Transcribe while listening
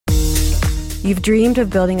You've dreamed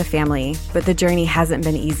of building a family, but the journey hasn't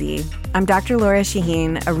been easy. I'm Dr. Laura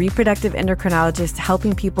Shaheen, a reproductive endocrinologist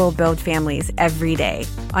helping people build families every day.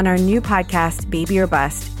 On our new podcast, Baby or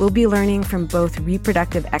Bust, we'll be learning from both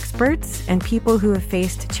reproductive experts and people who have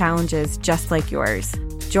faced challenges just like yours.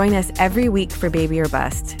 Join us every week for Baby or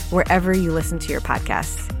Bust, wherever you listen to your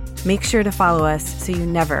podcasts. Make sure to follow us so you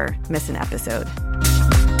never miss an episode.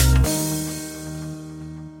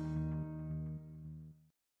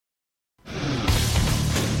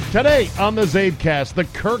 Today on the Zabecast, the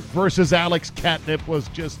Kirk versus Alex catnip was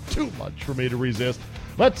just too much for me to resist.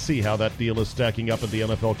 Let's see how that deal is stacking up at the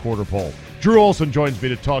NFL quarter poll. Drew Olson joins me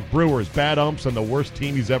to talk Brewers, bad umps, and the worst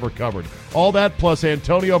team he's ever covered. All that plus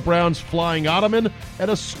Antonio Brown's flying ottoman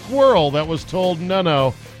and a squirrel that was told,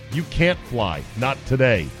 no, you can't fly. Not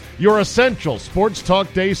today. Your essential sports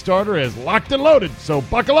talk day starter is locked and loaded, so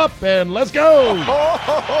buckle up and let's go!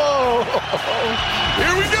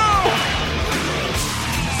 Here we go!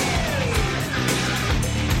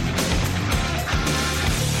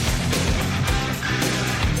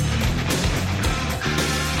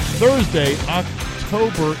 Thursday,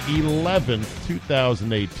 October 11th,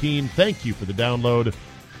 2018. Thank you for the download.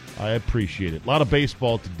 I appreciate it. A lot of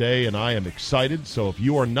baseball today, and I am excited. So if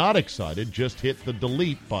you are not excited, just hit the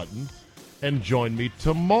delete button and join me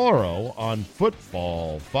tomorrow on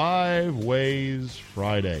Football 5 Ways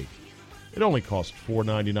Friday. It only costs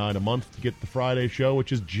 $4.99 a month to get the Friday show,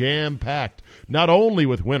 which is jam-packed. Not only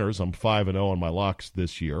with winners, I'm 5-0 on my locks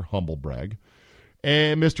this year, humble brag.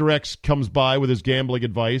 And Mr. X comes by with his gambling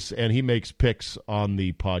advice, and he makes picks on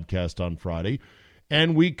the podcast on Friday.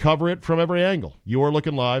 And we cover it from every angle. You are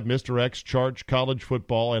looking live, Mr. X, charts, college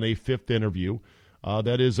football, and a fifth interview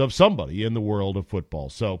that is of somebody in the world of football.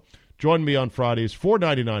 So join me on Fridays,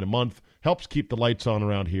 $4.99 a month. Helps keep the lights on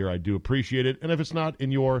around here. I do appreciate it. And if it's not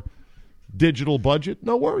in your digital budget,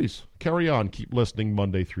 no worries. Carry on. Keep listening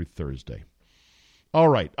Monday through Thursday. All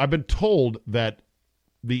right. I've been told that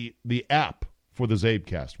the app for the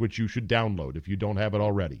Zabecast, which you should download if you don't have it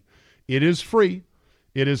already. It is free.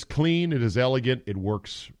 It is clean. It is elegant. It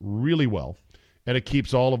works really well. And it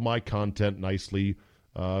keeps all of my content nicely,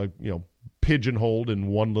 pigeonholed in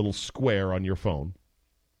one little square on your phone.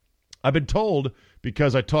 I've been told,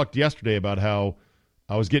 because I talked yesterday about how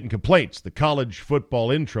I was getting complaints, the college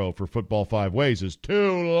football intro for Football 5 Ways is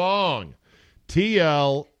too long.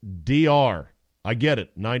 TLDR. I get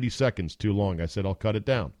it. 90 seconds too long. I said I'll cut it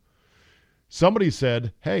down. Somebody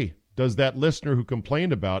said, hey, does that listener who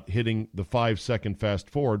complained about hitting the 5-second fast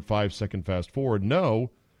forward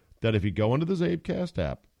know that if you go into the Zabecast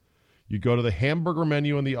app, you go to the hamburger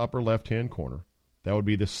menu in the upper left-hand corner. That would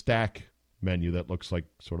be the stack menu that looks like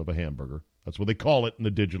sort of a hamburger. That's what they call it in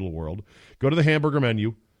the digital world. Go to the hamburger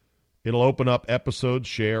menu. It'll open up episodes,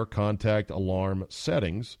 share, contact, alarm,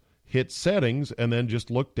 settings. Hit settings, and then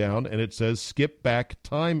just look down, and it says skip back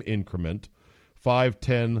time increment, 5,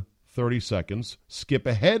 10, 30 seconds. Skip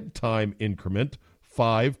ahead time increment,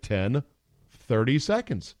 5, 10, 30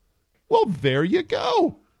 seconds. Well, there you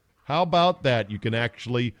go. How about that? You can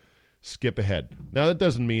actually skip ahead. Now, that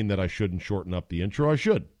doesn't mean that I shouldn't shorten up the intro. I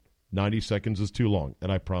should. 90 seconds is too long, and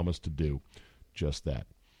I promise to do just that.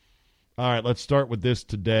 All right, let's start with this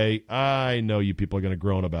today. I know you people are going to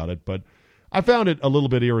groan about it, but I found it a little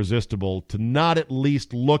bit irresistible to not at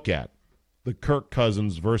least look at the Kirk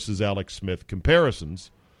Cousins versus Alex Smith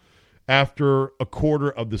comparisons after a quarter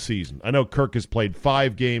of the season. I know Kirk has played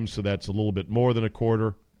 5 games, so that's a little bit more than a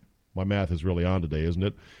quarter. My math is really on today, isn't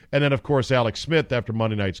it? And then, of course, Alex Smith, after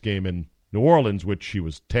Monday night's game in New Orleans, which he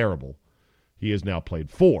was terrible, he has now played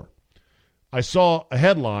 4. I saw a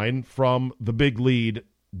headline from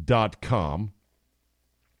thebiglead.com,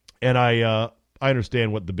 and I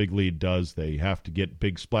understand what the Big Lead does. They have to get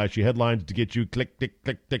big, splashy headlines to get you click, click,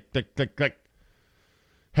 click, click, click, click, click.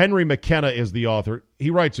 Henry McKenna is the author. He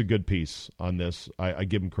writes a good piece on this. I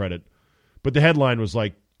give him credit. But the headline was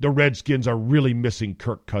like, the Redskins are really missing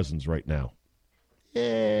Kirk Cousins right now.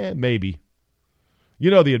 Maybe.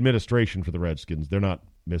 You know the administration for the Redskins, they're not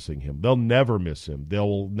missing him. They'll never miss him.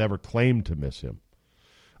 They'll never claim to miss him.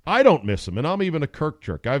 I don't miss him, and I'm even a Kirk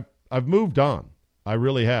jerk. I've moved on. I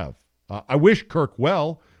really have. I wish Kirk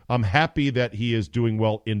well. I'm happy that he is doing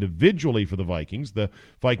well individually for the Vikings. The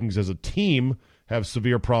Vikings as a team have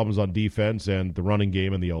severe problems on defense and the running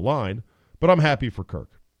game and the O-line, but I'm happy for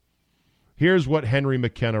Kirk. Here's what Henry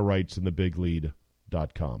McKenna writes in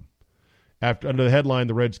thebiglead.com. Under the headline,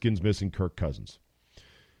 the Redskins missing Kirk Cousins.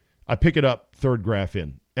 I pick it up, third graph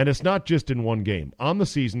in, and it's not just in one game. On the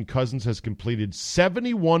season, Cousins has completed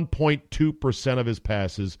 71.2% of his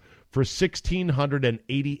passes for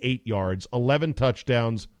 1,688 yards, 11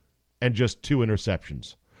 touchdowns, and just 2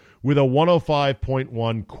 interceptions. with a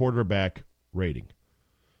 105.1 quarterback rating.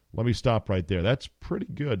 Let me stop right there. That's pretty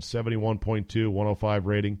good. 71.2, 105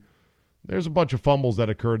 rating. There's a bunch of fumbles that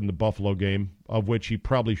occurred in the Buffalo game, of which he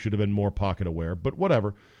probably should have been more pocket aware, but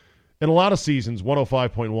whatever. In a lot of seasons,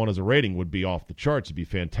 105.1 as a rating would be off the charts. It'd be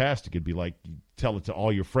fantastic. It'd be like you tell it to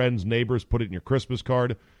all your friends, neighbors, put it in your Christmas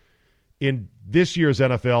card. In this year's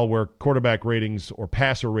NFL, where quarterback ratings or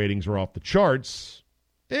passer ratings are off the charts,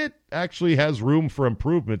 it actually has room for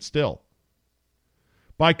improvement still.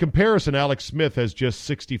 By comparison, Alex Smith has just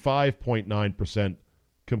 65.9%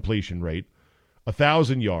 completion rate,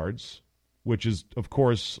 1,000 yards, which is, of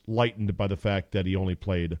course, lightened by the fact that he only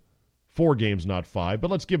played 4 games, not 5.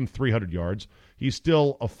 But let's give him 300 yards. He's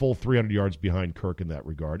still a full 300 yards behind Kirk in that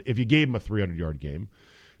regard, if you gave him a 300-yard game.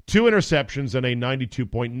 2 interceptions and a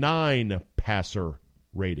 92.9 passer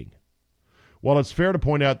rating. While it's fair to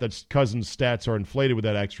point out that Cousins' stats are inflated with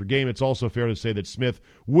that extra game, it's also fair to say that Smith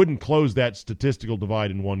wouldn't close that statistical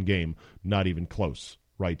divide in one game. Not even close,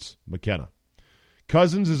 writes McKenna.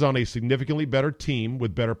 Cousins is on a significantly better team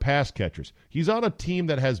with better pass catchers. He's on a team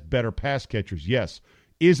that has better pass catchers, yes.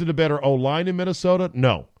 Is it a better O-line in Minnesota?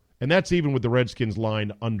 No. And that's even with the Redskins'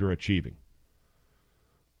 line underachieving.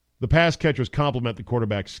 The pass catchers complement the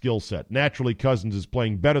quarterback's skill set. Naturally, Cousins is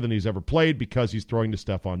playing better than he's ever played because he's throwing to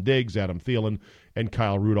Stephon Diggs, Adam Thielen, and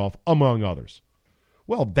Kyle Rudolph, among others.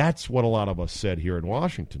 Well, that's what a lot of us said here in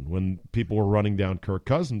Washington. When people were running down Kirk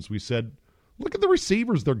Cousins, we said, look at the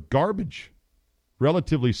receivers. They're garbage,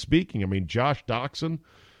 relatively speaking. I mean, Josh Doxson,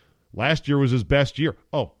 last year was his best year.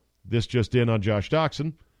 Oh, this just in on Josh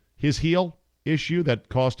Doxson. His heel issue that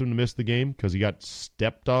cost him to miss the game because he got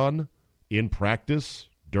stepped on in practice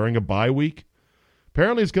during a bye week,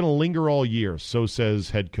 apparently it's going to linger all year, so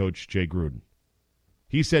says head coach Jay Gruden.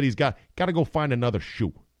 He said he's got to go find another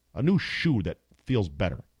shoe, a new shoe that feels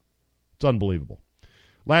better. It's unbelievable.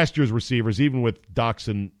 Last year's receivers, even with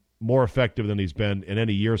Doxson more effective than he's been in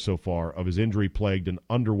any year so far of his injury-plagued and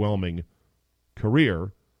underwhelming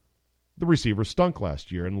career, the receivers stunk last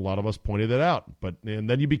year, and a lot of us pointed that out. And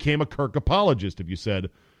then you became a Kirk apologist if you said,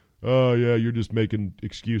 oh, yeah, you're just making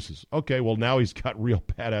excuses. Okay, well, now he's got real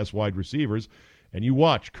badass wide receivers, and you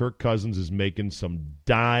watch, Kirk Cousins is making some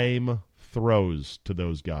dime throws to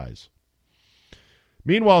those guys.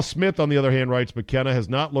 Meanwhile, Smith, on the other hand, writes, McKenna has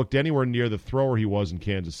not looked anywhere near the thrower he was in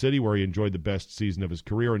Kansas City, where he enjoyed the best season of his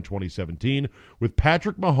career in 2017. With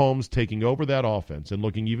Patrick Mahomes taking over that offense and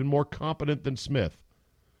looking even more competent than Smith,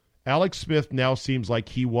 Alex Smith now seems like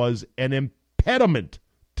he was an impediment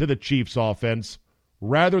to the Chiefs' offense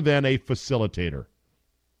rather than a facilitator.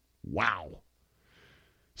 Wow.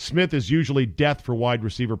 Smith is usually death for wide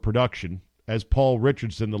receiver production, as Paul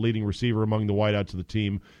Richardson, the leading receiver among the wideouts of the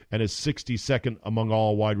team, and is 62nd among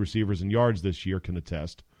all wide receivers in yards this year, can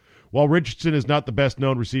attest. While Richardson is not the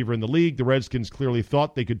best-known receiver in the league, the Redskins clearly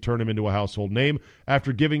thought they could turn him into a household name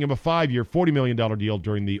after giving him a 5-year, $40 million deal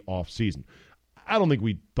during the offseason. I don't think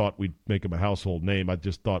we thought we'd make him a household name. I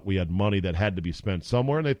just thought we had money that had to be spent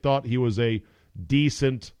somewhere, and they thought he was a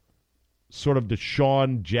decent sort of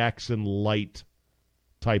Deshaun Jackson light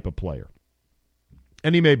type of player.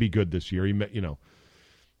 And he may be good this year.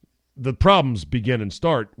 The problems begin and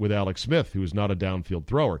start with Alex Smith, who is not a downfield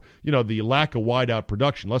thrower. The lack of wideout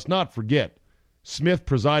production. Let's not forget, Smith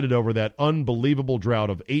presided over that unbelievable drought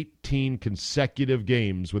of 18 consecutive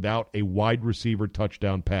games without a wide receiver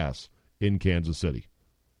touchdown pass in Kansas City.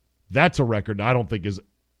 That's a record I don't think is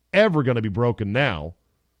ever going to be broken now.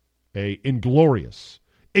 A inglorious,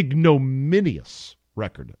 ignominious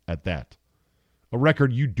record at that. A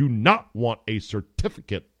record you do not want a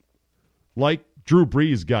certificate like Drew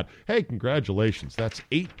Brees got. Hey, congratulations. That's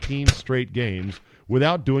 18 straight games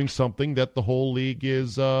without doing something that the whole league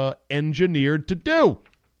is engineered to do.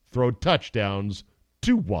 Throw touchdowns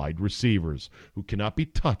to wide receivers who cannot be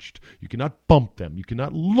touched. You cannot bump them. You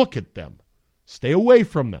cannot look at them. Stay away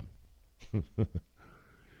from them.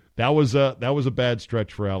 That was a bad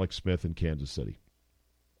stretch for Alex Smith in Kansas City.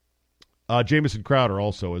 Jamison Crowder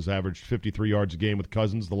also has averaged 53 yards a game with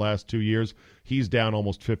Cousins the last 2 years. He's down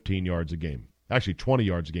almost 15 yards a game. Actually, 20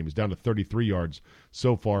 yards a game. He's down to 33 yards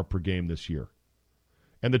so far per game this year.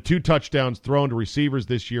 And the 2 touchdowns thrown to receivers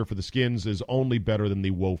this year for the Skins is only better than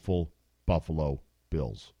the woeful Buffalo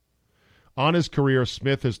Bills. On his career,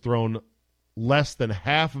 Smith has thrown less than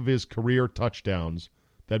half of his career touchdowns.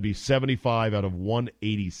 That'd be 75 out of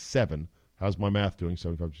 187. How's my math doing?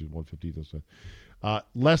 75 to 150.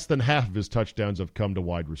 Less than half of his touchdowns have come to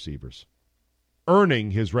wide receivers,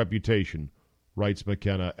 earning his reputation, writes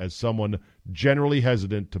McKenna, as someone generally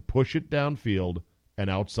hesitant to push it downfield and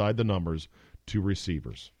outside the numbers to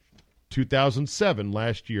receivers. 2007,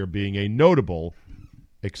 last year, being a notable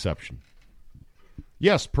exception.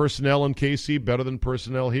 Yes, personnel in KC better than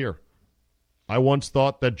personnel here. I once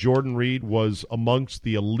thought that Jordan Reed was amongst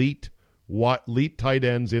the elite tight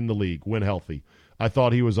ends in the league when healthy. I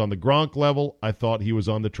thought he was on the Gronk level. I thought he was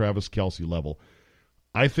on the Travis Kelce level.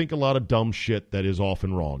 I think a lot of dumb shit that is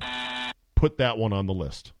often wrong. Put that one on the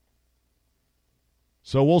list.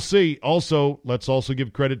 So we'll see. Also, let's also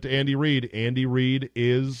give credit to Andy Reid. Andy Reid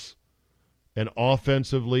is an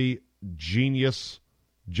offensively genius,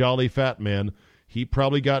 jolly fat man. He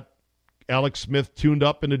probably got Alex Smith tuned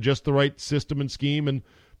up into just the right system and scheme and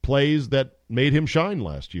plays that made him shine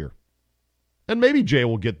last year. And maybe Jay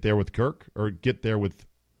will get there with Kirk or get there with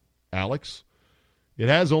Alex. It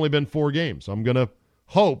has only been 4 games. I'm going to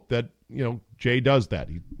hope that, Jay does that.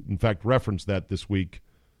 He, in fact, referenced that this week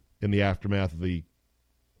in the aftermath of the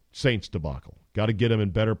Saints debacle. Got to get him in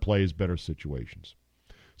better plays, better situations.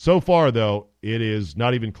 So far, though, it is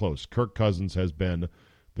not even close. Kirk Cousins has been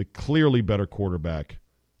the clearly better quarterback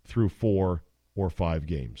through 4 or 5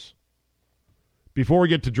 games. Before we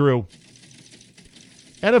get to Drew,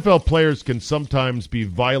 NFL players can sometimes be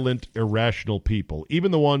violent, irrational people,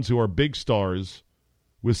 even the ones who are big stars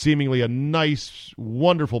with seemingly a nice,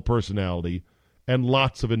 wonderful personality and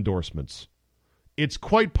lots of endorsements. It's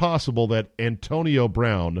quite possible that Antonio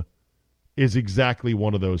Brown is exactly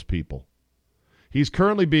one of those people. He's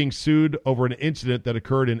currently being sued over an incident that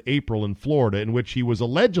occurred in April in Florida in which he was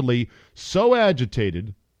allegedly so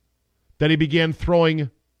agitated that he began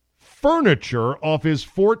throwing furniture off his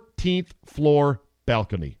 14th floor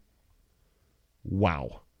balcony.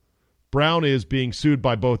 Wow. Brown is being sued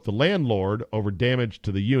by both the landlord over damage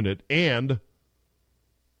to the unit and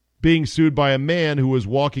being sued by a man who was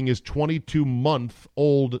walking his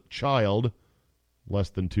 22-month-old child, less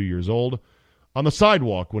than 2 years old, on the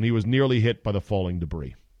sidewalk when he was nearly hit by the falling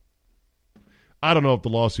debris. I don't know if the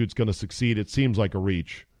lawsuit's going to succeed. It seems like a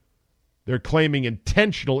reach. They're claiming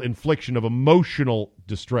intentional infliction of emotional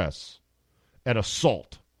distress and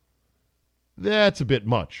assault. That's a bit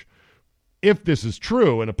much. If this is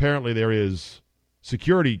true, and apparently there is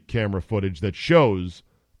security camera footage that shows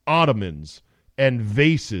ottomans and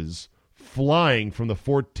vases flying from the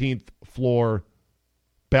 14th floor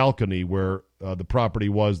balcony where the property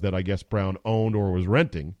was that I guess Brown owned or was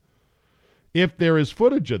renting. If there is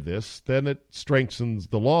footage of this, then it strengthens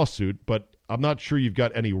the lawsuit, but I'm not sure you've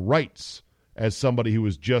got any rights as somebody who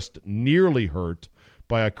was just nearly hurt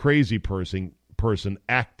by a crazy person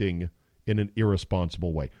acting in an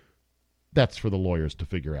irresponsible way. That's for the lawyers to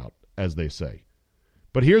figure out, as they say.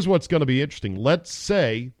 But here's what's going to be interesting. Let's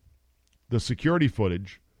say the security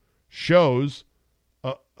footage shows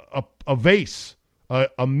a vase,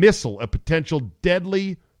 a missile, a potential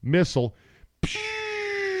deadly missile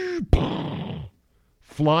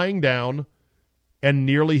flying down and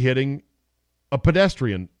nearly hitting a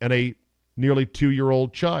pedestrian and a nearly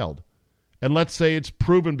 2-year-old child. And let's say it's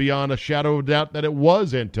proven beyond a shadow of doubt that it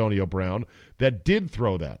was Antonio Brown that did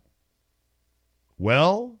throw that.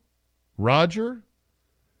 Well, Roger,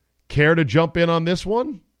 care to jump in on this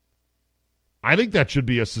one? I think that should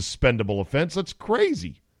be a suspendable offense. That's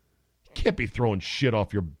crazy. You can't be throwing shit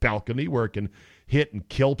off your balcony where it can hit and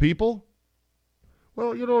kill people.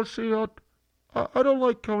 Well, see, I don't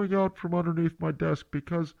like coming out from underneath my desk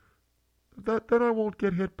because then I won't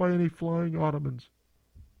get hit by any flying ottomans.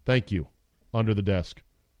 Thank you. Under the desk,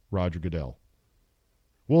 Roger Goodell.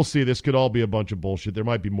 We'll see. This could all be a bunch of bullshit. There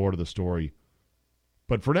might be more to the story.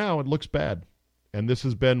 But for now, it looks bad. And this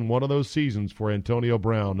has been one of those seasons for Antonio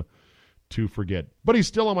Brown to forget. But he's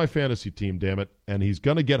still on my fantasy team, damn it. And he's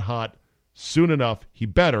going to get hot soon enough. He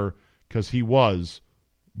better, because he was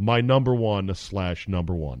my number one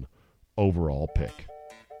overall pick.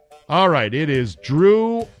 All right, it is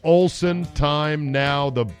Drew Olson time now.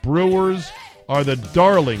 The Brewers are the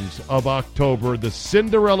darlings of October, the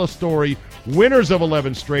Cinderella story, winners of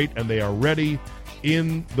 11 straight, and they are ready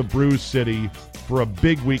in the Brew City for a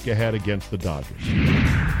big week ahead against the Dodgers.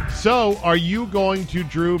 So, are you going to,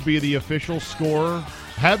 Drew, be the official scorer?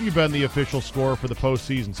 Have you been the official scorer for the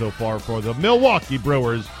postseason so far for the Milwaukee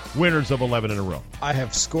Brewers, winners of 11 in a row? I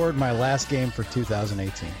have scored my last game for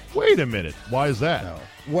 2018. Wait a minute. Why is that? No.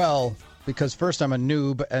 Well, because first, I'm a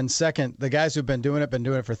noob, and second, the guys who've been doing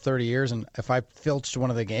it for 30 years, and if I filched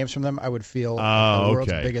one of the games from them, I would feel the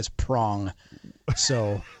world's biggest prong.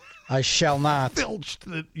 So I shall not. Filched,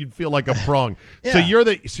 you'd feel like a prong. Yeah. So you're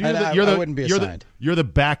I wouldn't be assigned. You're the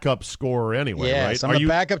backup scorer anyway, yes, right? I'm the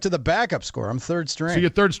backup to the backup scorer. I'm third string. So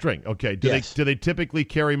you're third string. Okay. Do yes. they typically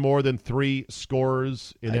carry more than 3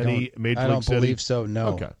 scorers in any major league city? I don't believe so, no.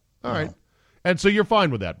 Okay. All right. And so you're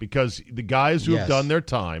fine with that because the guys who have done their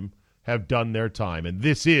time have done their time, and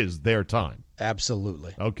this is their time.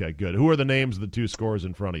 Absolutely. Okay, good. Who are the names of the two scorers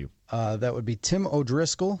in front of you? That would be Tim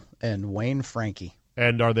O'Driscoll and Wayne Frankie.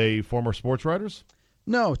 And are they former sports writers?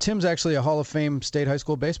 No, Tim's actually a Hall of Fame state high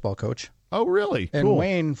school baseball coach. Oh, really? And cool.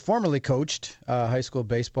 Wayne formerly coached high school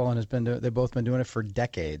baseball and they've both been doing it for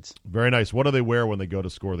decades. Very nice. What do they wear when they go to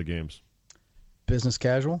score the games? Business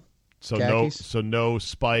casual. So khakis. no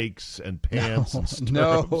spikes and pants and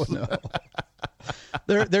stirrups. No.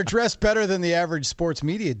 They're dressed better than the average sports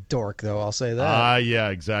media dork, though. I'll say that. Yeah,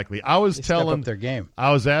 exactly. Step up their game.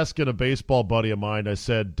 I was asking a baseball buddy of mine. I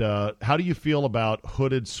said, "How do you feel about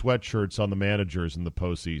hooded sweatshirts on the managers in the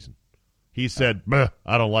postseason?" He said,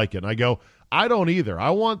 "I don't like it." And I go, "I don't either. I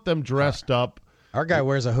want them dressed up." Our guy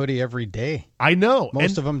wears a hoodie every day. I know.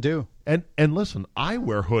 Most of them do. And listen, I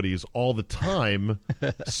wear hoodies all the time,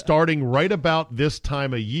 starting right about this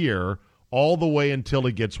time of year, all the way until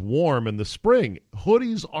it gets warm in the spring.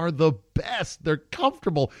 Hoodies are the best. They're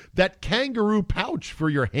comfortable. That kangaroo pouch for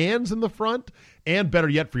your hands in the front, and better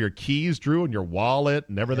yet for your keys, Drew, and your wallet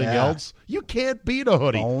and everything else. You can't beat a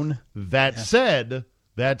hoodie. Phone. That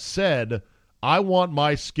said, I want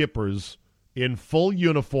my skippers in full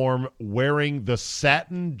uniform wearing the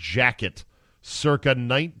satin jacket circa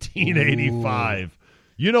 1985. Ooh.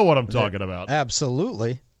 You know what I'm talking about.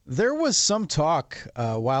 Absolutely. There was some talk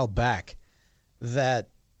a while back that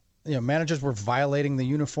managers were violating the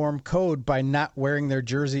uniform code by not wearing their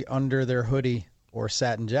jersey under their hoodie or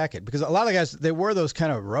satin jacket, because a lot of guys, they wore those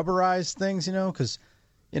kind of rubberized things, because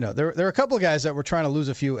there were a couple of guys that were trying to lose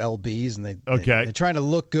a few lbs and they're trying to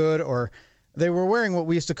look good, or they were wearing what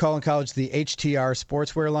we used to call in college the HTR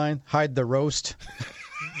sportswear line, hide the roast.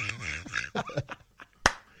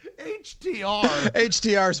 HTR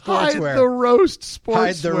sportswear. Hide the roast sportswear.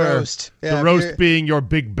 Hide the roast. Yeah, the roast being your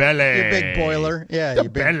big belly. Your big boiler. Yeah, the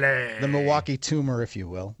belly. The Milwaukee tumor, if you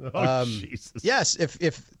will. Oh, Jesus. Yes,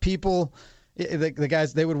 if people, the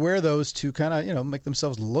guys, they would wear those to kind of, make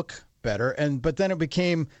themselves look better. But then it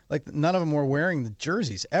became like none of them were wearing the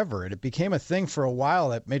jerseys ever. And it became a thing for a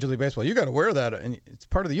while at Major League Baseball. You got to wear that. And it's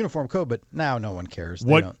part of the uniform code, but now no one cares.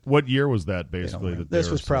 What year was that, basically? This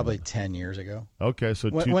was probably 10 years ago. Okay, so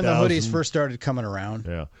when the hoodies first started coming around.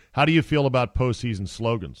 Yeah. How do you feel about postseason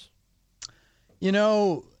slogans? They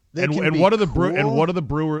can be what are the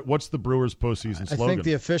cool. What's the Brewers postseason slogan? I think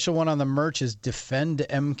the official one on the merch is Defend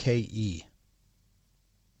MKE.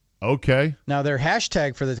 Okay. Now their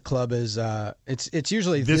hashtag for the club is it's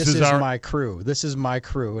usually this is my crew. This is my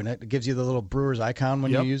crew, and it gives you the little Brewers icon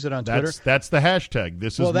when you use it on Twitter. That's the hashtag.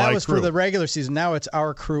 This is my crew. Well, that was for the regular season. Now it's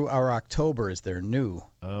our crew. Our October is their new.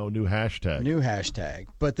 Oh, new hashtag. New hashtag.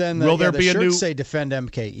 But then will there be shirts say Defend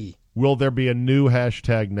MKE. Will there be a new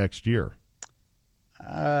hashtag next year?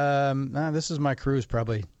 This is my crew is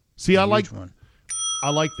probably. See, I like one.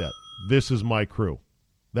 I like that. This is my crew.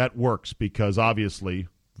 That works because obviously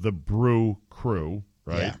the Brew crew,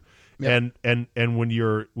 right? Yeah. Yep. And when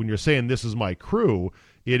you're saying this is my crew,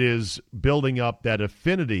 it is building up that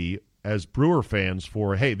affinity as Brewer fans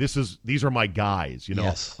for, hey, these are my guys.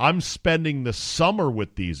 Yes. I'm spending the summer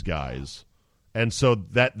with these guys, and so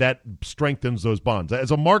that strengthens those bonds. As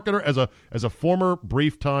a marketer, as a former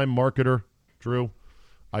brief time marketer, Drew,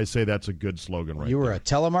 I say that's a good slogan, right? You were there. A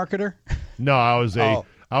telemarketer? No,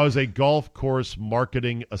 I was a golf course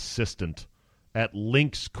marketing assistant at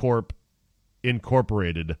Lynx Corp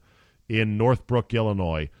Incorporated in Northbrook,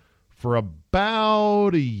 Illinois, for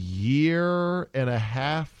about a year and a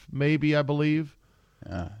half, maybe, I believe.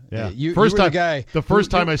 Yeah. You were the guy. The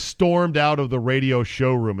first time I stormed out of the radio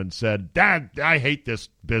showroom and said, "Dad, I hate this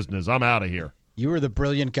business. I'm out of here." You were the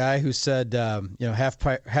brilliant guy who said,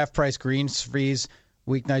 half price greens fees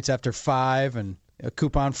weeknights after 5 and a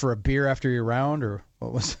coupon for a beer after your round, or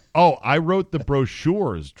what was it? Oh, I wrote the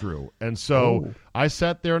brochures, Drew. And so I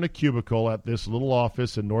sat there in a cubicle at this little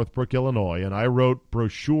office in Northbrook, Illinois, and I wrote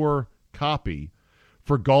brochure copy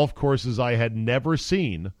for golf courses I had never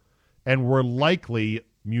seen and were likely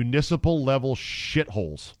municipal-level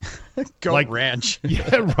shitholes. Goat Ranch.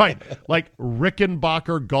 Yeah, right. Like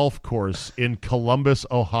Rickenbacker Golf Course in Columbus,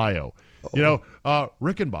 Ohio.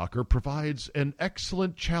 Rickenbacker provides an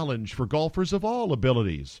excellent challenge for golfers of all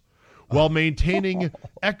abilities while maintaining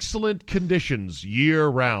excellent conditions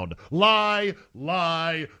year-round. Lie.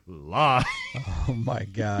 Oh, my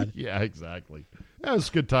God. Yeah, exactly. That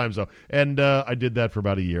was good times, though. And I did that for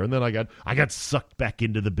about a year. And then I got sucked back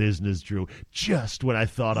into the business, Drew. Just when I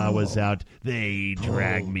thought I was out, they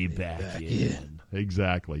dragged me back in.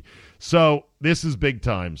 Exactly. So this is big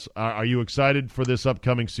times. Are you excited for this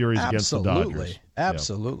upcoming series against the Dodgers?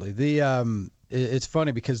 Absolutely. Yeah. It's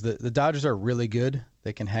funny because the Dodgers are really good.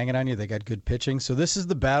 They can hang it on you. They got good pitching. So this is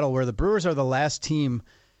the battle where the Brewers are the last team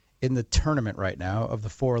in the tournament right now of the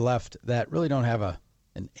 4 left that really don't have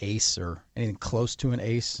an ace or anything close to an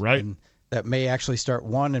ace. Right. And that may actually start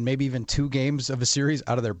 1 and maybe even 2 games of a series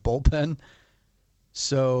out of their bullpen.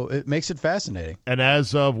 So it makes it fascinating. And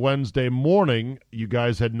as of Wednesday morning, you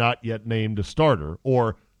guys had not yet named a starter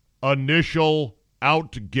or initial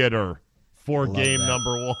out-getter for game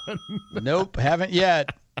number 1. Nope, haven't yet.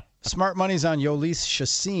 Smart money's on Yolis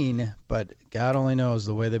Chassin, but God only knows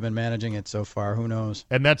the way they've been managing it so far. Who knows?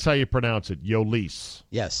 And that's how you pronounce it, Yolis.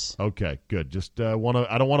 Yes. Okay, good. Just I don't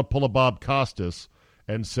want to pull a Bob Costas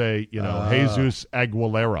and say, Jesus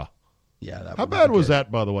Aguilera. Yeah. How bad was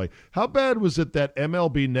that, by the way? How bad was it that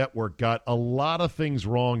MLB Network got a lot of things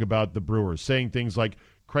wrong about the Brewers, saying things like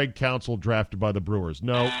Craig Counsell drafted by the Brewers?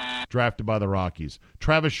 No, drafted by the Rockies.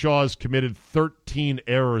 Travis Shaw's committed 13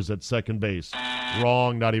 errors at second base.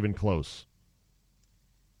 Wrong, not even close.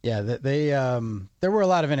 Yeah, there were a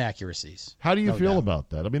lot of inaccuracies. How do you feel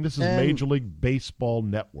about that? I mean, this is Major League Baseball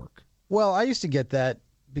Network. Well, I used to get that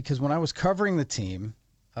because when I was covering the team,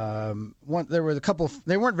 there were a couple.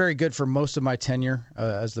 They weren't very good for most of my tenure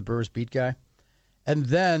as the Brewers beat guy, and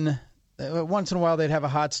then once in a while they'd have a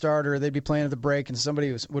hot start or they'd be playing at the break, and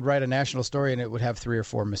somebody would write a national story and it would have 3 or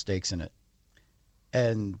 4 mistakes in it,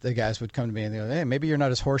 and the guys would come to me and they go, "Hey, maybe you're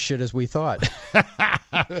not as horseshit as we thought."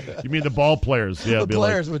 You mean the ball players? Yeah, the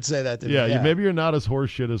players would say that to me. Yeah, maybe you're not as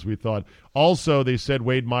horseshit as we thought. Also, they said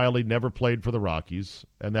Wade Miley never played for the Rockies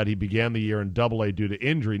and that he began the year in Double-A due to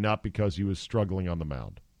injury, not because he was struggling on the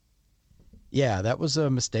mound. Yeah, that was a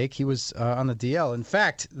mistake. He was on the DL. In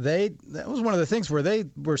fact, that was one of the things where they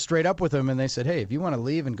were straight up with him and they said, "Hey, if you want to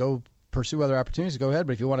leave and go pursue other opportunities, go ahead.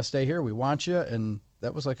 But if you want to stay here, we want you." And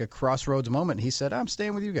that was like a crossroads moment. He said, "I'm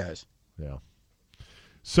staying with you guys." Yeah.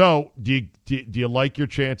 So, do you like your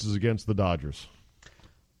chances against the Dodgers?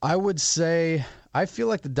 I would say I feel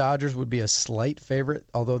like the Dodgers would be a slight favorite,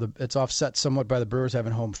 although it's offset somewhat by the Brewers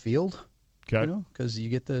having home field. Okay. Because you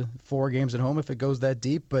get the 4 games at home if it goes that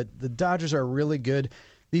deep. But the Dodgers are really good.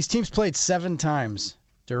 These teams played 7 times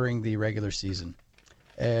during the regular season.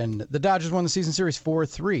 And the Dodgers won the season series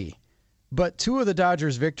 4-3. But 2 of the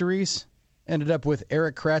Dodgers' victories ended up with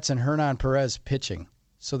Eric Kratz and Hernan Perez pitching.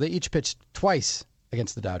 So they each pitched twice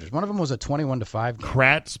against the Dodgers. One of them was a 21-5 game.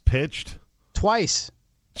 Kratz pitched? Twice.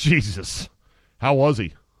 Jesus. How was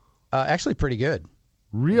he? Actually pretty good.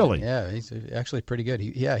 Really? Yeah, he's actually pretty good.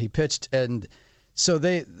 He pitched, and so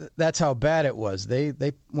that's how bad it was. They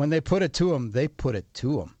when they put it to him, they put it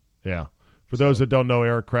to him. Yeah. For those that don't know,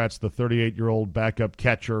 Eric Kratz, the 38-year-old backup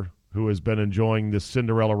catcher who has been enjoying this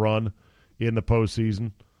Cinderella run in the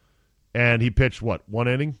postseason, and he pitched what, 1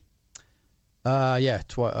 inning?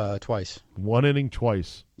 Twice. 1 inning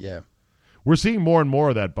twice. Yeah. We're seeing more and more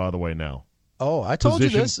of that, by the way, now. Oh, I told you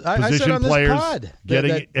this. I said on this pod.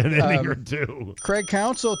 Getting an inning or 2. Craig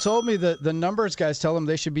Counsell told me that the numbers guys tell him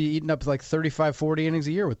they should be eating up like 35, 40 innings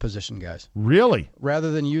a year with position guys. Really?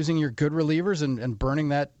 Rather than using your good relievers and burning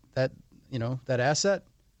that asset.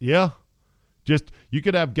 Yeah. Just, you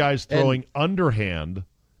could have guys throwing underhand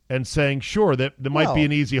and saying, sure, that there might be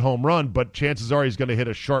an easy home run, but chances are he's going to hit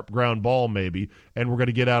a sharp ground ball maybe, and we're going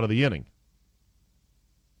to get out of the inning.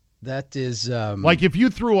 That is like if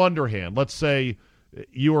you threw underhand, let's say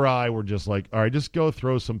you or I were just like, all right, just go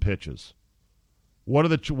throw some pitches. What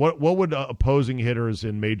would opposing hitters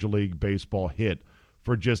in Major League Baseball hit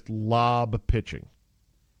for just lob pitching?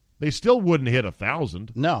 They still wouldn't hit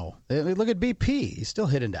 1,000. No. Look at BP. He's still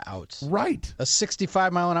hit into outs. Right. A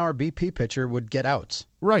 65-mile-an-hour BP pitcher would get outs.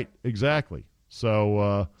 Right, exactly.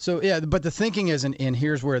 So yeah, but the thinking is, and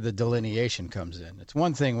here's where the delineation comes in. It's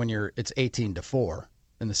one thing when it's 18-4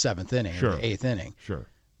 in the 7th inning or the 8th inning. Sure.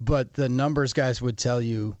 But the numbers guys would tell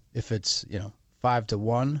you if it's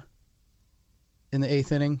 5-1 in the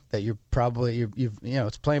 8th inning that you're probably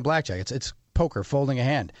it's playing blackjack. It's poker, folding a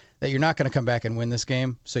hand, that you're not going to come back and win this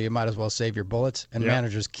game, so you might as well save your bullets. And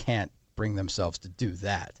managers can't bring themselves to do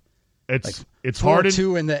that. It's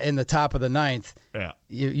 4-2 in the top of the 9th. Yeah,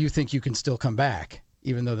 you think you can still come back,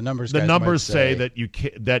 even though the numbers say that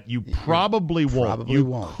you probably won't.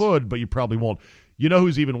 You could, but you probably won't. You know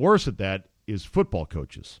who's even worse at that is football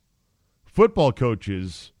coaches. Football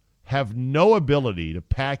coaches have no ability to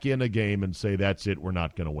pack in a game and say, that's it, we're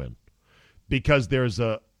not going to win. Because there's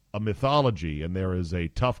a mythology and there is a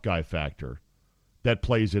tough guy factor that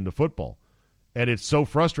plays into football. And it's so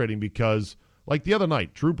frustrating because, like the other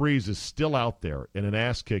night, Drew Brees is still out there in an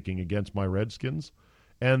ass-kicking against my Redskins.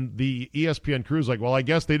 And the ESPN crew's like, well, I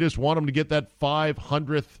guess they just want him to get that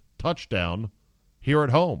 500th touchdown here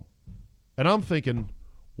at home. And I'm thinking,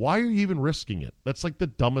 why are you even risking it? That's like the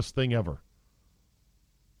dumbest thing ever.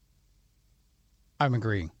 I'm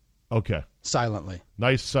agreeing. Okay. Silently.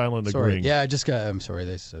 Nice silent Sorry. agreeing. Yeah, I'm sorry.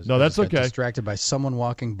 No, that's okay. Got distracted by someone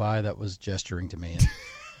walking by that was gesturing to me.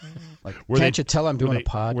 Like, you tell I'm doing a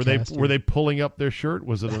podcast? Were they pulling up their shirt?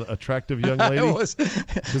 Was it an attractive young lady?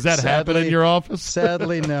 Does that happen in your office?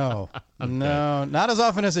 Sadly, no. Okay. No, not as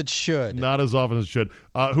often as it should. Not as often as it should.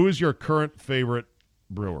 Who is your current favorite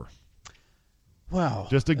Brewer? Wow.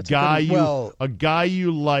 Just a guy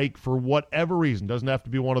you like for whatever reason. Doesn't have to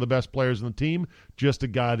be one of the best players in the team. Just a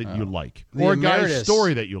guy that you like. Or a guy's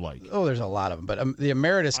story that you like. Oh, there's a lot of them. But the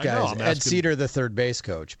emeritus guy is Ed Cedar, the third base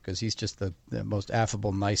coach, because he's just the most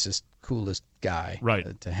affable, nicest, coolest guy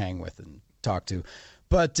to hang with and talk to.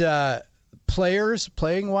 But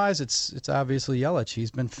playing-wise, it's obviously Yelich.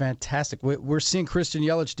 He's been fantastic. We're seeing Christian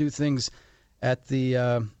Yelich do things at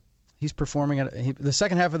the he's performing at the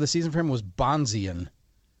second half of the season for him was Bonzian.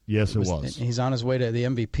 Yes, it was. He's on his way to the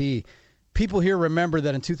MVP. People here remember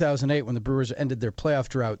that in 2008 when the Brewers ended their playoff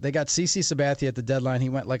drought, they got CC Sabathia at the deadline. He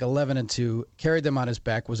went like 11-2, carried them on his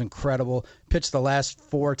back, was incredible, pitched the last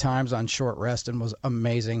 4 times on short rest and was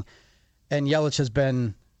amazing. And Yelich has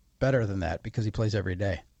been better than that because he plays every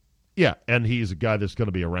day. Yeah, and he's a guy that's going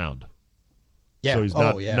to be around. Yeah. So he's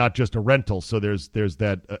not just a rental. So there's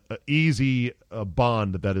that easy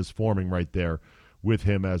bond that is forming right there with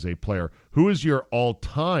him as a player. Who is your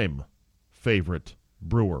all-time favorite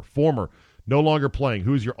Brewer? Former, no longer playing.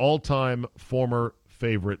 Who's your all-time former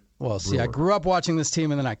favorite Well, see, Brewer? I grew up watching this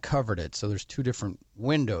team and then I covered it. So there's 2 different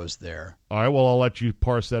windows there. All right, well, I'll let you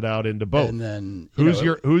parse that out into both. And then who's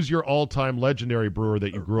your all-time legendary Brewer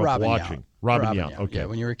that you grew up watching? Robin Yount. Okay. Yeah,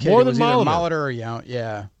 when you were a kid, More it was than either Molitor or Yount.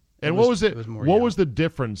 Yeah. And what was it? What was the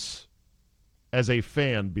difference as a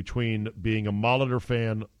fan between being a Molitor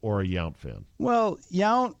fan or a Yount fan? Well,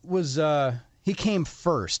 Yount was he came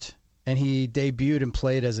first, and he debuted and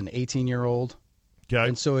played as an 18-year-old. Okay.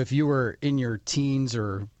 And so if you were in your teens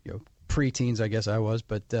or pre-teens, I guess I was,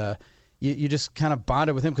 but you just kind of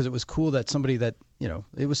bonded with him because it was cool that somebody that,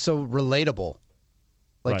 it was so relatable.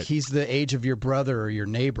 Like he's the age of your brother or your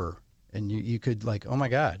neighbor. And you could like, oh my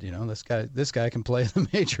God, this guy can play in the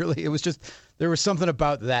major league. It was just there was something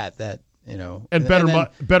about that. And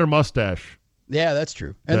better mustache. Yeah, that's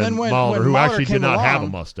true. And then when Molitor, who Molitor actually came did not along, have a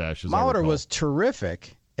mustache, Molitor was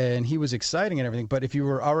terrific and he was exciting and everything. But if you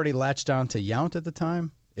were already latched on to Yount at the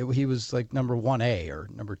time, he was like number 1A or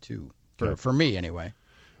number 2 for me anyway.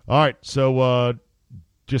 All right, so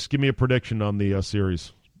just give me a prediction on the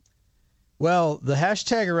series. Well, the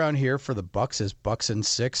hashtag around here for the Bucks is Bucks in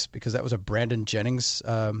 6 because that was a Brandon Jennings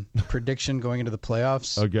prediction going into the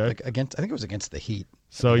playoffs. Okay. I think it was against the Heat.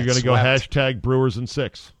 So you're going to go hashtag Brewers in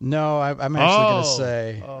 6. No, I'm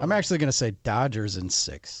actually going to say Dodgers in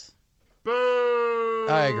 6. Boo!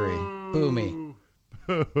 I agree. Boo me.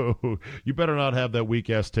 You better not have that weak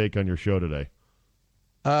ass take on your show today.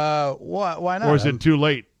 Why not? Or is it too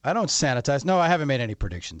late? I don't sanitize. No, I haven't made any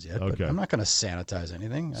predictions yet. Okay. But I'm not going to sanitize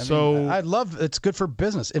anything. It's good for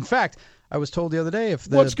business. In fact, I was told the other day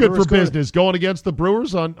what's good for business? Going against the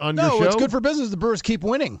Brewers on your show? No, it's good for business. The Brewers keep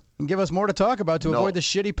winning and give us more to talk about to avoid the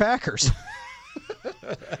shitty Packers.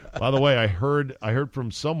 By the way, I heard from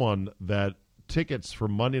someone that tickets for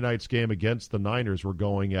Monday night's game against the Niners were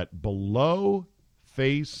going at below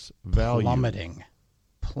face value.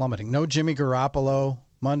 Plummeting. No Jimmy Garoppolo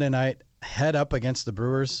Monday night. Head up against the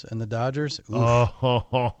Brewers and the Dodgers. Oof.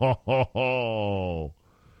 Oh,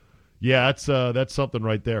 yeah, that's something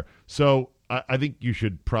right there. So I think you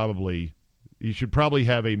should probably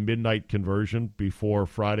have a midnight conversion before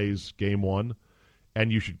Friday's game 1,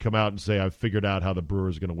 and you should come out and say, I've figured out how the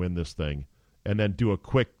Brewers are going to win this thing, and then do a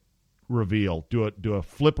quick reveal, do a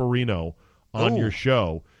flipperino on your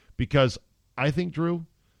show, because I think, Drew,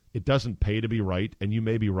 it doesn't pay to be right, and you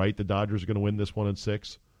may be right. The Dodgers are going to win this one in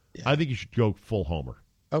 6. Yeah. I think you should go full homer.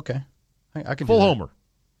 Okay. I can full do that. homer.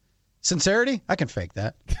 Sincerity? I can fake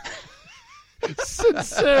that.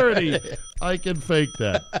 Sincerity. I can fake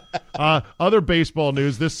that. Other baseball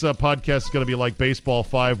news. This podcast is going to be like Baseball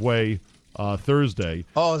 5-Way Thursday.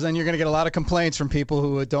 Oh, then you're going to get a lot of complaints from people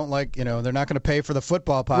who don't like, they're not going to pay for the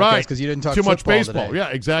football podcast because you didn't talk too much baseball today. Yeah,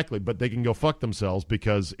 exactly. But they can go fuck themselves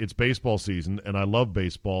because it's baseball season, and I love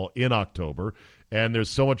baseball in October, and there's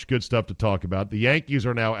so much good stuff to talk about. The Yankees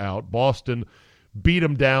are now out. Boston beat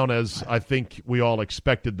them down as I think we all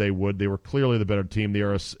expected they would. They were clearly the better team. They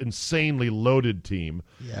are an insanely loaded team.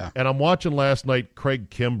 Yeah. And I'm watching last night Craig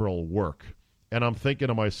Kimbrell work, and I'm thinking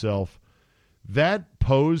to myself, that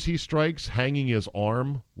pose he strikes, hanging his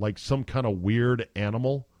arm like some kind of weird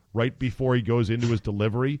animal right before he goes into his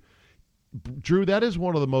delivery, Drew, that is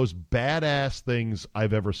one of the most badass things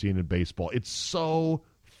I've ever seen in baseball. It's so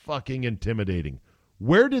fucking intimidating.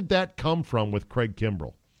 Where did that come from with Craig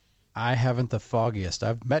Kimbrell? I haven't the foggiest.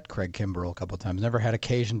 I've met Craig Kimbrell a couple of times. Never had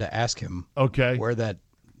occasion to ask him where that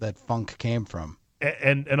funk came from.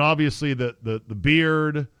 And obviously the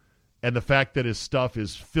beard and the fact that his stuff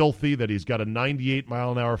is filthy, that he's got a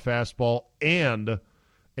 98-mile-an-hour fastball and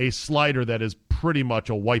a slider that is pretty much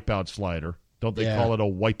a wipeout slider. Don't they call it a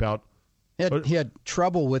wipeout? He had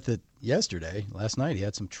trouble with it yesterday. Last night he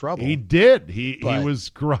had some trouble. He did. He was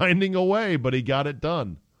grinding away, but he got it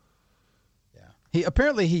done. Yeah.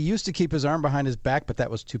 He used to keep his arm behind his back, but that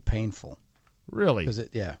was too painful. Really?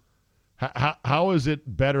 How is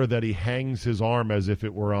it better that he hangs his arm as if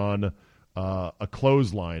it were on a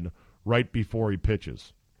clothesline right before he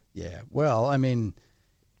pitches? Yeah. Well, I mean,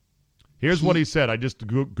 here's what he said. I just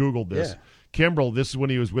Googled this. Yeah. Kimbrell, this is when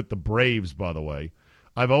he was with the Braves, by the way.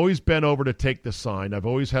 I've always bent over to take the sign. I've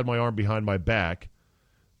always had my arm behind my back.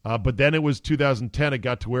 But then it was 2010. It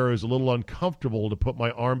got to where it was a little uncomfortable to put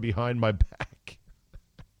my arm behind my back.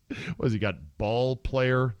 He got ball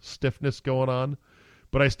player stiffness going on?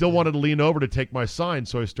 But I still wanted to lean over to take my sign,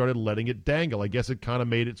 so I started letting it dangle. I guess it kind of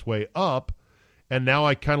made its way up, and now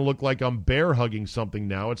I kind of look like I'm bear hugging something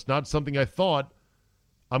now. It's not something I thought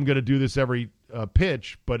I'm going to do this every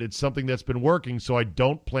pitch, but it's something that's been working, so I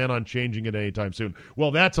don't plan on changing it anytime soon.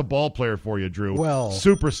 Well, that's a ball player for you, Drew. Well,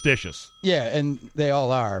 superstitious. Yeah, and they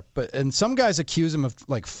all are. And some guys accuse him of,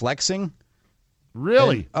 like, flexing.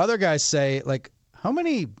 Really? And other guys say, like, how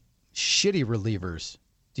many shitty relievers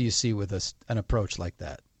do you see with an approach like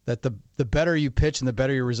that? That the better you pitch and the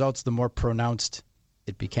better your results, the more pronounced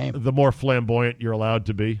it became. The more flamboyant you're allowed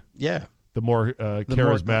to be. Yeah. The more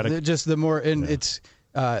charismatic.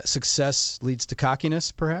 It's success leads to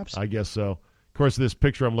cockiness, perhaps. I guess so. Of course, this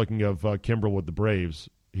picture I'm looking of Kimbrell with the Braves,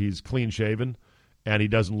 he's clean shaven, and he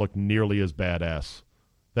doesn't look nearly as badass.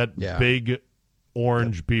 That big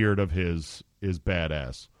orange beard of his is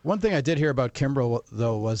badass. One thing I did hear about Kimbrell,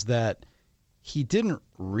 though, was that he didn't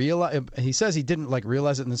realize. He says he didn't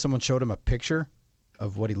realize it, and then someone showed him a picture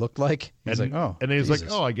of what he looked like. He's like, "Oh," and he's Jesus.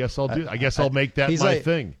 like, "Oh, I guess I'll do. I guess I'll make that my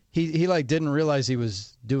thing." He didn't realize he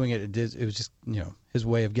was doing it. It was just his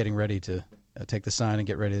way of getting ready to take the sign and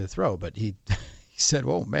get ready to throw. But he said,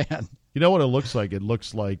 "Whoa, man." You know what it looks like? It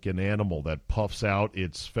looks like an animal that puffs out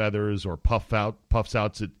its feathers or puffs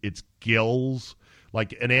out its gills,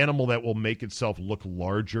 like an animal that will make itself look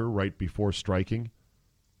larger right before striking.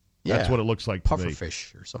 Yeah, that's what it looks like to me.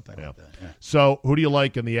 Pufferfish or something like that. Yeah. So who do you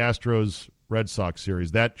like in the Astros-Red Sox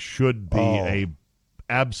series? That should be a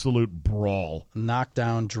absolute brawl.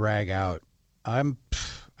 Knockdown, drag out. I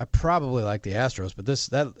probably like the Astros, but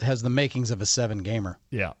that has the makings of a 7-gamer.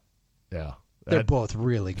 Yeah. They're both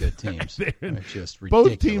really good teams. They're just ridiculous.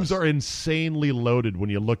 Both teams are insanely loaded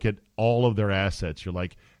when you look at all of their assets. You're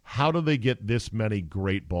like, how do they get this many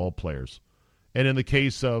great ball players? And in the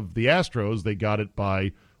case of the Astros, they got it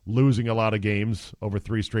by losing a lot of games over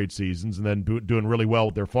 3 straight seasons and then doing really well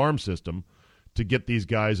with their farm system to get these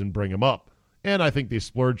guys and bring them up. And I think they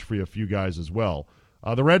splurged for a few guys as well.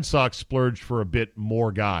 The Red Sox splurged for a bit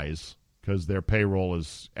more guys because their payroll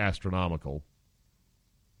is astronomical.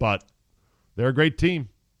 But they're a great team.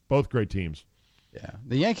 Both great teams. Yeah.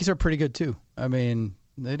 The Yankees are pretty good too. I mean,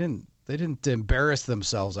 they didn't embarrass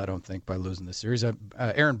themselves, I don't think, by losing the series.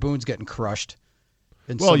 Aaron Boone's getting crushed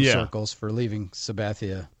in some circles for leaving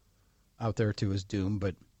Sabathia out there to his doom.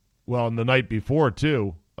 But and the night before,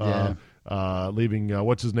 too, leaving,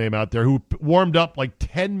 what's his name out there, who warmed up like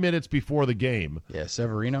 10 minutes before the game. Yeah,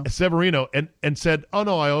 Severino, and said, "Oh,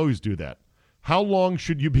 no, I always do that." How long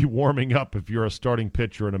should you be warming up if you're a starting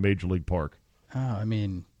pitcher in a major league park? I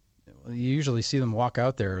mean, you usually see them walk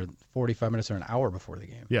out there 45 minutes or an hour before the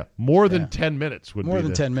game. Yeah, more than 10 minutes would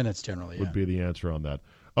be 10 minutes generally would be the answer on that.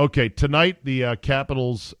 Okay, tonight the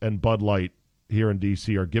Capitals and Bud Light here in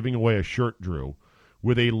D.C. are giving away a shirt, Drew,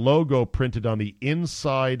 with a logo printed on the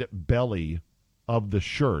inside belly of the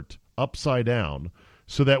shirt, upside down,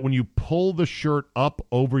 so that when you pull the shirt up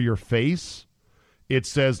over your face, it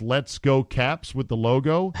says, "Let's go Caps" with the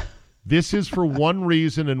logo. This is for one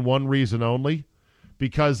reason and one reason only,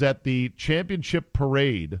 because at the championship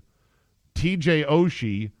parade, TJ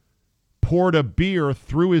Oshie poured a beer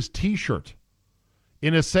through his T-shirt.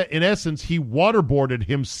 In essence, he waterboarded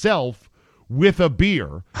himself with a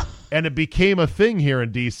beer, and it became a thing here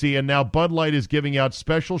in D.C., and now Bud Light is giving out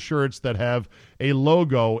special shirts that have a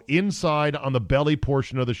logo inside on the belly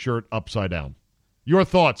portion of the shirt upside down. Your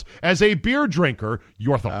thoughts. As a beer drinker,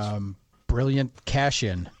 your thoughts. Brilliant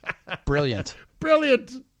cash-in. Brilliant.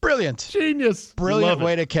 Brilliant. Genius. Brilliant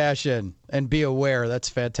way to cash in and be aware. That's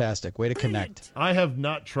fantastic. Way to connect. I have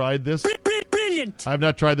not tried this. Brilliant. I have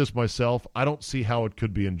not tried this myself. I don't see how it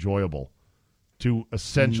could be enjoyable to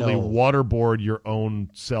essentially waterboard your own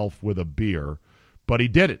self with a beer, but he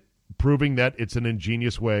did it, proving that it's an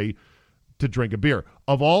ingenious way to drink a beer.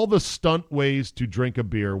 Of all the stunt ways to drink a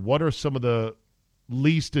beer, what are some of the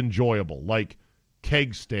least enjoyable? Like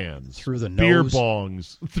keg stands, through the beer nose.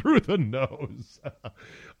 bongs, through the nose,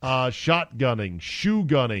 shotgunning, shoe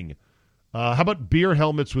gunning. How about beer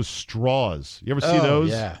helmets with straws? You ever see those?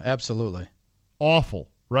 Yeah, absolutely. Awful,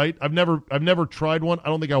 right? I've never tried one. I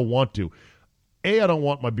don't think I want to. A, I don't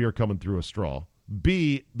want my beer coming through a straw.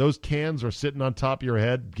 B, those cans are sitting on top of your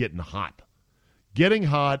head, getting hot. Getting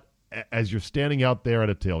hot as you're standing out there at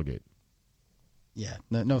a tailgate. Yeah,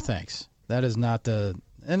 no thanks. That is not and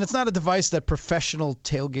it's not a device that professional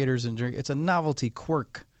tailgaters and drink. It's a novelty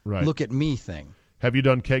quirk. Right. Look at me thing. Have you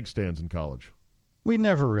done keg stands in college? We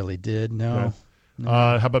never really did. No. Okay. No.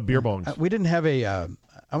 How about beer bongs? We didn't have I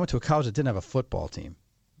went to a college that didn't have a football team,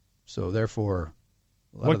 so therefore.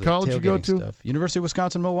 What college you go to? Stuff. University of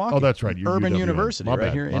Wisconsin-Milwaukee. Oh, that's right. Urban University,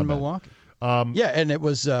 right here in Milwaukee. Yeah, and it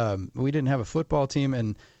was we didn't have a football team,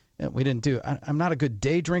 and we didn't do. I'm not a good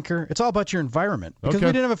day drinker. It's all about your environment because we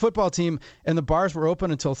didn't have a football team, and the bars were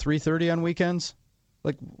open until 3:30 on weekends.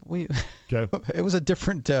 Like it was a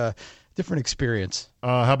different experience.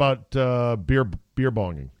 How about beer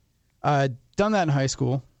bonging? Done that in high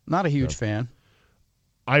school. Not a huge fan.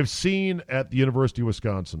 I've seen at the University of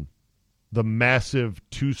Wisconsin the massive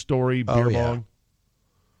 2-story beer bong.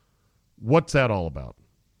 What's that all about?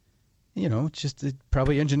 Just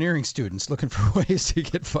probably engineering students looking for ways to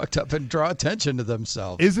get fucked up and draw attention to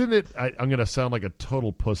themselves. Isn't it? I'm going to sound like a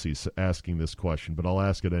total pussy asking this question, but I'll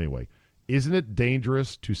ask it anyway. Isn't it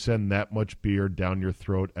dangerous to send that much beer down your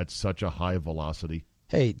throat at such a high velocity?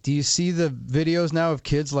 Hey, do you see the videos now of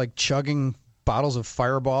kids like chugging bottles of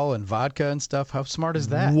Fireball and vodka and stuff? How smart is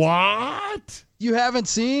that? What? You haven't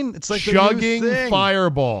seen? It's like chugging the new thing.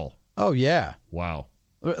 Fireball. Oh, yeah. Wow.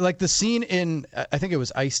 Like the scene in, I think it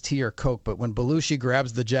was Iced Tea or Coke, but when Belushi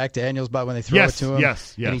grabs the Jack Daniels bottle when they throw it to him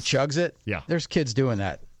and he chugs it. Yeah. There's kids doing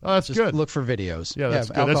that. Oh, that's Just good. Look for videos. Yeah, that's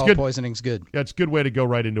good. Alcohol That's good. poisoning's good. Yeah, it's a good way to go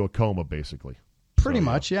right into a coma, basically. Pretty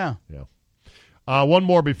much, yeah. Yeah. One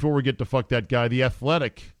more before we get to Fuck That Guy. The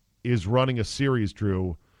Athletic is running a series,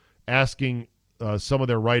 Drew, asking some of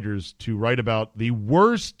their writers to write about the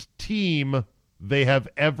worst team they have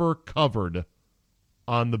ever covered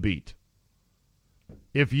on the beat.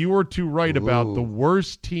 If you were to write about the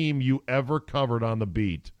worst team you ever covered on the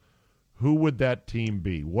beat, who would that team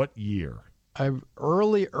be? What year?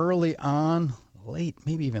 Early on,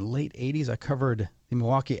 maybe even late 80s, I covered the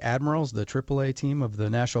Milwaukee Admirals, the AAA team of the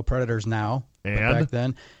Nashville Predators now. And? Back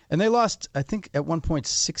then. And they lost, I think, at one point,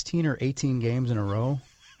 16 or 18 games in a row.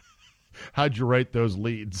 How'd you write those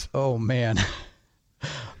leads? Oh, man.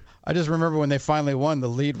 I just remember when they finally won, the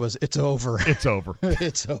lead was, it's over. It's over.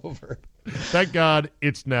 It's over. Thank God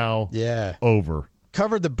it's now over.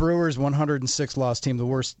 Covered the Brewers' 106-loss team, the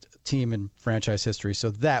worst team in franchise history,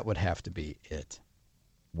 so that would have to be it.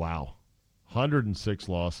 Wow. 106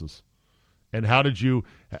 losses. And how did you...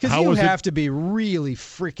 Because you have to be really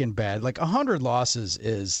freaking bad. Like 100 losses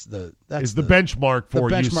is the benchmark for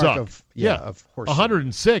the benchmark you suck. Of horseshit.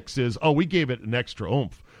 106 is, we gave it an extra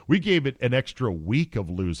oomph. We gave it an extra week of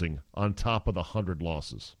losing on top of the 100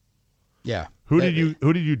 losses. Yeah. Who did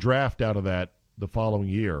you draft out of that the following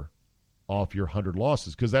year off your 100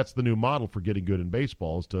 losses? Because that's the new model for getting good in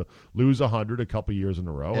baseball is to lose 100 a couple years in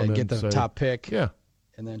a row and get the top pick. Yeah.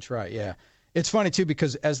 And then try. Yeah. It's funny, too,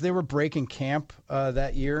 because as they were breaking camp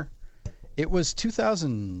that year, it was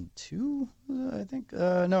 2002, I think.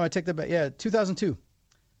 No, I take that back. Yeah, 2002.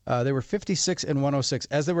 They were 56 and 106.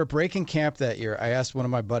 As they were breaking camp that year, I asked one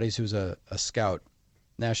of my buddies who's a scout,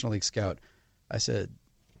 National League scout. I said,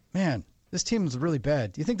 man, this team is really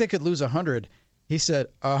bad. Do you think they could lose 100? He said,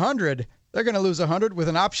 100? They're going to lose 100 with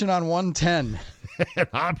an option on 110. An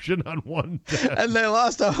option on 110. And they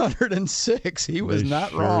lost 106. He was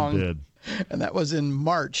not wrong. Did. And that was in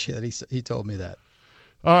March that he told me that.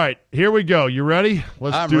 All right, here we go. You ready?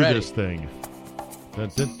 I'm do ready. This thing.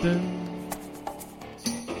 Dun, dun, dun.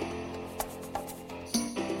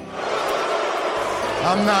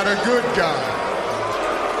 I'm not a good guy.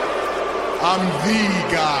 I'm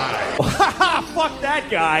the guy. Fuck that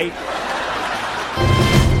guy.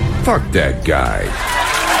 Fuck that guy.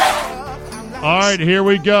 All right, here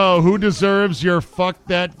we go. Who deserves your fuck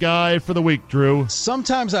that guy for the week, Drew?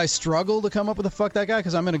 Sometimes I struggle to come up with a fuck that guy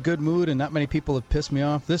because I'm in a good mood and not many people have pissed me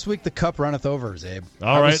off. This week, the cup runneth over, Zabe.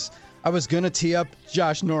 All right. I was going to tee up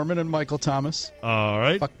Josh Norman and Michael Thomas. All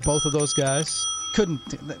right. Fuck both of those guys. Couldn't.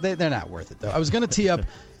 They're not worth it, though. I was going to tee up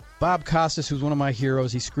Bob Costas, who's one of my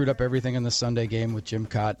heroes, he screwed up everything in the Sunday game with Jim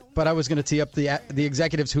Cott. But I was going to tee up the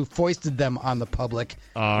executives who foisted them on the public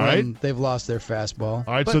when they've lost their fastball.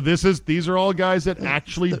 All right, so these are all guys that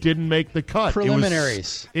actually didn't make the cut.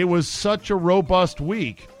 Preliminaries. It was such a robust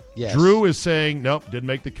week. Yes. Drew is saying, nope, didn't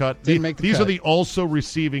make the cut. These cut. are the also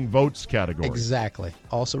receiving votes category. Exactly.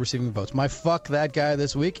 Also receiving votes. My fuck that guy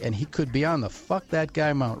this week, and he could be on the fuck that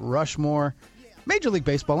guy Mount Rushmore. Major League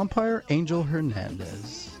Baseball umpire Angel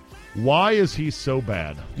Hernandez. Why is he so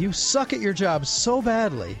bad? You suck at your job so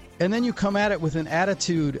badly, and then you come at it with an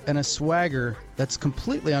attitude and a swagger that's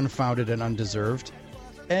completely unfounded and undeserved,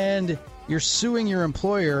 and you're suing your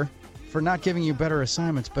employer for not giving you better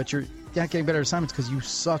assignments, but you're not getting better assignments because you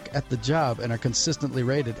suck at the job and are consistently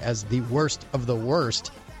rated as the worst of the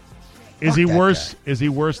worst. Is he worse? Is he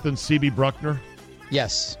worse than C.B. Bruckner?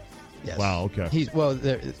 Yes. Wow. Okay.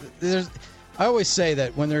 There's. I always say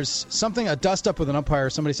that when there's a dust-up with an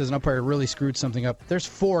umpire, somebody says an umpire really screwed something up, there's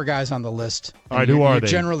 4 guys on the list. All right, who are they?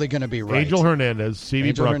 You're generally going to be right. Angel Hernandez,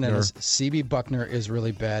 C.B. Bruckner. C.B. Buckner is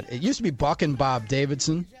really bad. It used to be Buck and Bob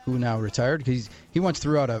Davidson, who now retired. He once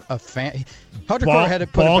threw out a fan. Hardcore had to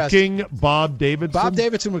put balking Bob Davidson? Bob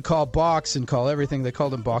Davidson would call balks and call everything. They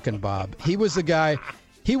called him Balk and Bob. He was the guy.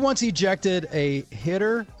 He once ejected a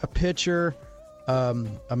hitter, a pitcher,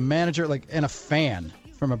 a manager, and a fan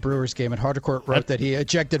from a Brewers game, and Hardcore wrote that he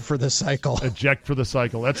ejected for the cycle. Eject for the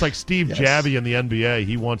cycle. That's like Steve Javie in the NBA.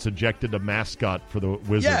 He once ejected a mascot for the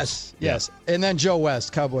Wizards. Yes. And then Joe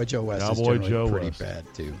West, Cowboy Joe West, is generally pretty bad,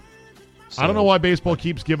 too. So, I don't know why baseball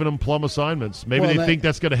keeps giving him plum assignments. Maybe they think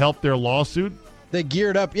that's going to help their lawsuit? They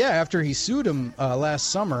geared up, after he sued him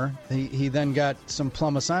last summer. He then got some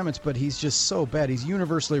plum assignments, but he's just so bad. He's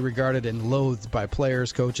universally regarded and loathed by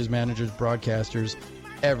players, coaches, managers, broadcasters,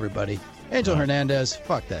 everybody. Angel Hernandez,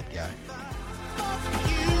 fuck that guy.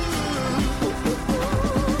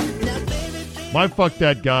 My fuck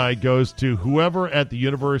that guy goes to whoever at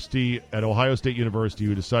Ohio State University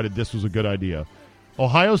who decided this was a good idea.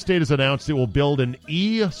 Ohio State has announced it will build an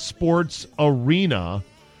e-sports arena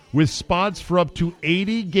with spots for up to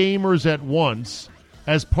 80 gamers at once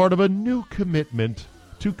as part of a new commitment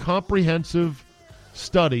to comprehensive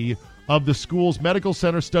study of the school's medical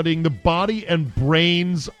center studying the body and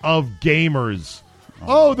brains of gamers.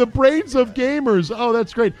 Oh, the brains of gamers. Oh,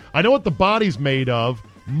 that's great. I know what the body's made of.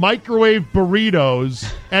 Microwave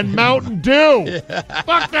burritos and Mountain Dew.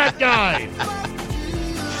 Fuck that guy.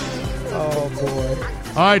 Oh,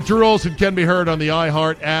 boy. All right, Drew Olson can be heard on the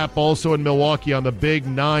iHeart app, also in Milwaukee on the Big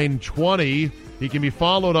 920. He can be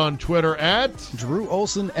followed on Twitter at Drew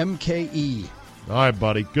Olson MKE. All right,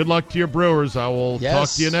 buddy. Good luck to your Brewers. I will talk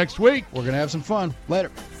to you next week. We're going to have some fun.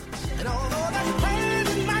 Later.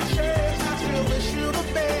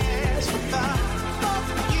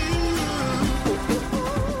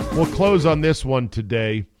 We'll close on this one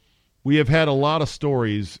today. We have had a lot of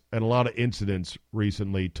stories and a lot of incidents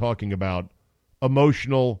recently talking about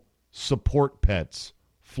emotional support pets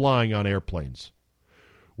flying on airplanes.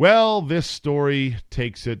 Well, this story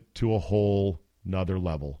takes it to a whole nother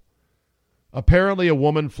level. Apparently, a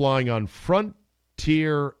woman flying on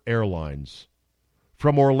Frontier Airlines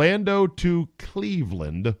from Orlando to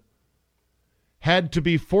Cleveland had to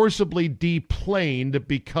be forcibly deplaned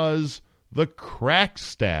because the crack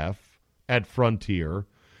staff at Frontier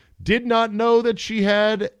did not know that she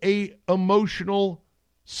had a emotional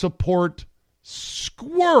support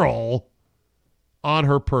squirrel on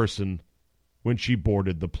her person when she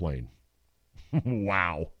boarded the plane.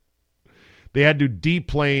 Wow. They had to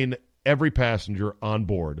deplane every passenger on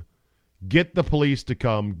board, get the police to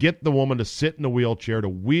come, get the woman to sit in a wheelchair to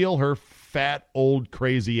wheel her fat, old,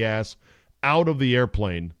 crazy ass out of the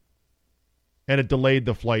airplane, and it delayed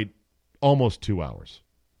the flight almost 2 hours.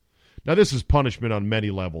 Now, this is punishment on many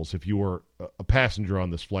levels if you were a passenger on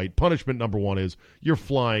this flight. Punishment number one is you're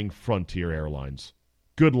flying Frontier Airlines.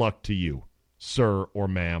 Good luck to you, sir or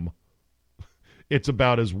ma'am. It's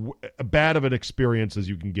about as bad of an experience as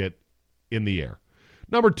you can get in the air.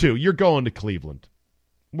 Number two, you're going to Cleveland,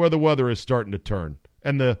 where the weather is starting to turn,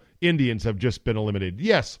 and the Indians have just been eliminated.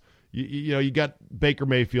 Yes, you got Baker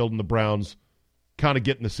Mayfield and the Browns kind of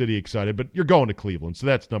getting the city excited, but you're going to Cleveland, so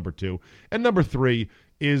that's number two. And number three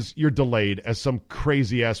is you're delayed as some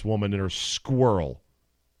crazy-ass woman and her squirrel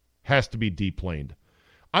has to be deplaned.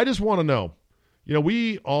 I just want to know,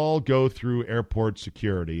 we all go through airport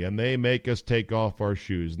security, and they make us take off our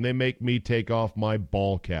shoes, and they make me take off my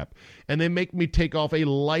ball cap, and they make me take off a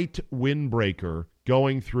light windbreaker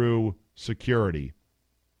going through security.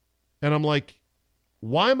 And I'm like,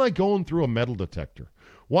 why am I going through a metal detector?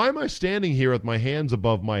 Why am I standing here with my hands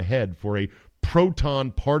above my head for a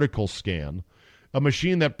proton particle scan? a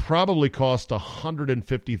machine that probably cost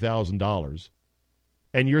 $150,000,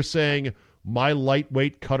 and you're saying my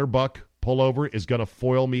lightweight cutter buck pullover is going to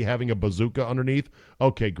foil me having a bazooka underneath?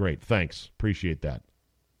 Okay, great. Thanks. Appreciate that.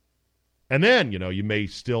 And then, you may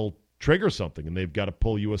still trigger something, and they've got to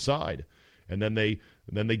pull you aside. And then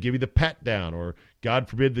they give you the pat down, or God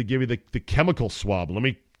forbid they give you the chemical swab. Let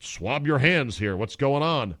me swab your hands here. What's going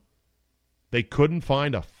on? They couldn't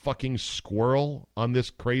find a fucking squirrel on this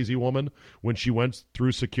crazy woman when she went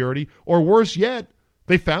through security. Or worse yet,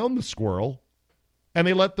 they found the squirrel, and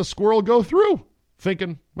they let the squirrel go through,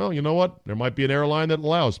 thinking, well, you know what? There might be an airline that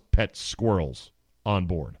allows pet squirrels on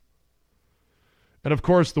board. And, of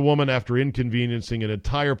course, the woman, after inconveniencing an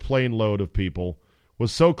entire plane load of people,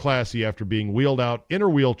 was so classy after being wheeled out in her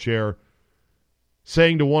wheelchair,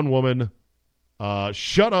 saying to one woman,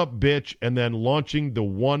 shut up, bitch, and then launching the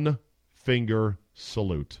one-finger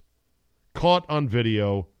salute. Caught on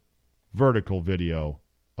video, vertical video,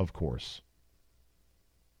 of course.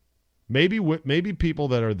 Maybe people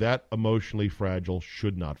that are that emotionally fragile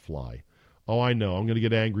should not fly. Oh, I know. I'm going to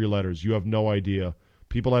get angry letters. You have no idea.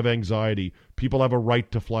 People have anxiety. People have a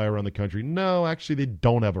right to fly around the country. No, actually, they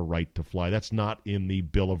don't have a right to fly. That's not in the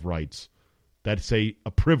Bill of Rights. That's a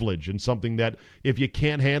privilege and something that if you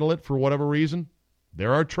can't handle it for whatever reason,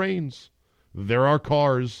 there are trains, there are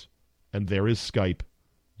cars, and there is Skype.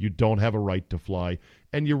 You don't have a right to fly,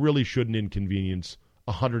 and you really shouldn't inconvenience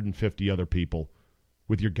 150 other people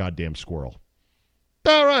with your goddamn squirrel.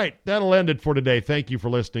 All right, that'll end it for today. Thank you for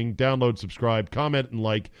listening. Download, subscribe, comment, and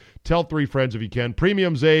like. Tell 3 friends if you can.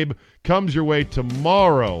 Premium Zabe comes your way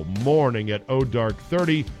tomorrow morning at dark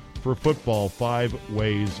 30 for Football 5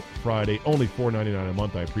 Ways Friday. Only $4.99 a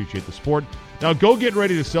month. I appreciate the support. Now go get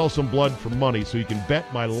ready to sell some blood for money so you can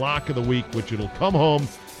bet my lock of the week, which it'll come home,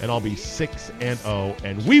 and I'll be 6-0.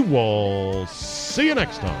 And we will see you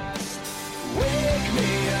next time. Wake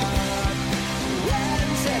me up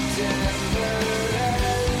when September ends.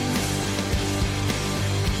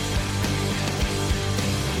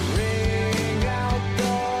 Ring out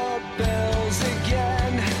the bells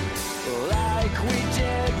again, like we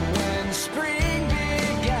did when spring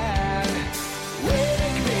began.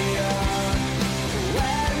 Wake me up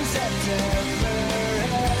when September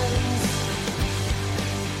ends.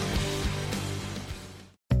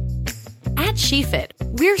 At SheFit,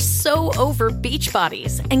 we're so over beach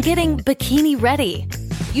bodies and getting bikini ready.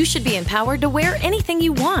 You should be empowered to wear anything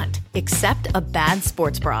you want, except a bad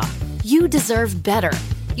sports bra. You deserve better.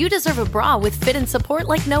 You deserve a bra with fit and support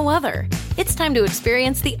like no other. It's time to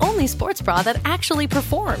experience the only sports bra that actually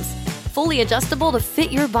performs. Fully adjustable to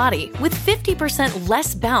fit your body with 50%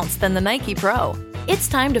 less bounce than the Nike Pro. It's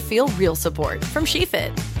time to feel real support from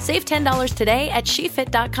SheFit. Save $10 today at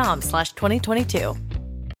SheFit.com/2022.